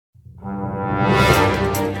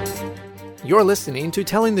You're listening to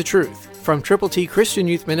Telling the Truth from Triple T Christian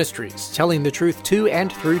Youth Ministries, telling the truth to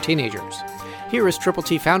and through teenagers. Here is Triple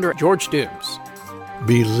T founder George Dooms.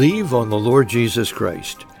 Believe on the Lord Jesus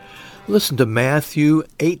Christ. Listen to Matthew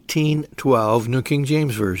 18:12, New King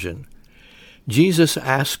James Version. Jesus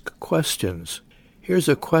asked questions. Here's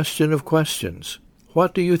a question of questions.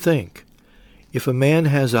 What do you think? If a man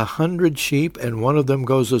has 100 sheep and one of them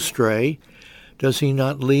goes astray, does he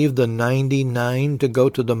not leave the 99 to go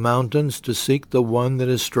to the mountains to seek the one that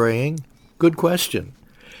is straying? Good question.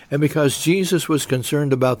 And because Jesus was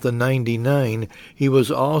concerned about the 99, he was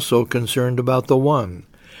also concerned about the one.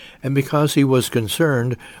 And because he was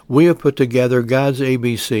concerned, we have put together God's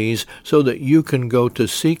ABCs so that you can go to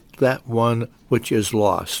seek that one which is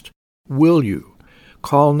lost. Will you?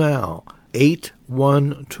 Call now,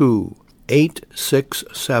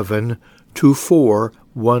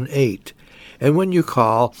 812-867-2418. And when you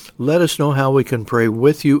call, let us know how we can pray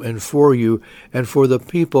with you and for the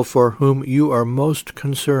people for whom you are most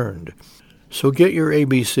concerned. So get your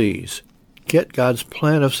ABCs. Get God's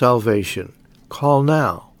plan of salvation. Call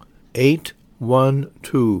now,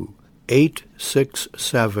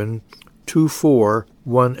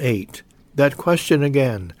 812-867-2418. That question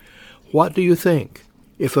again, what do you think?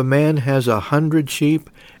 If a man has 100 sheep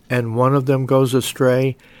and one of them goes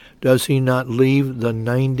astray, does he not leave the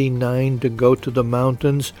 99 to go to the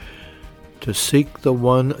mountains to seek the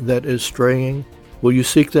one that is straying? Will you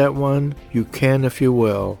seek that one? You can if you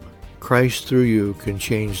will. Christ through you can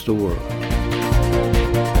change the world.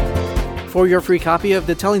 For your free copy of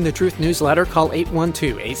the Telling the Truth newsletter, call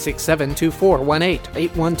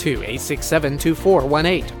 812-867-2418,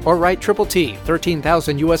 812-867-2418, or write Triple T,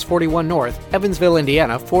 13,000 U.S. 41 North, Evansville,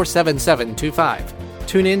 Indiana, 47725.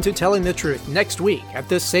 Tune in to Telling the Truth next week at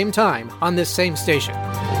this same time on this same station.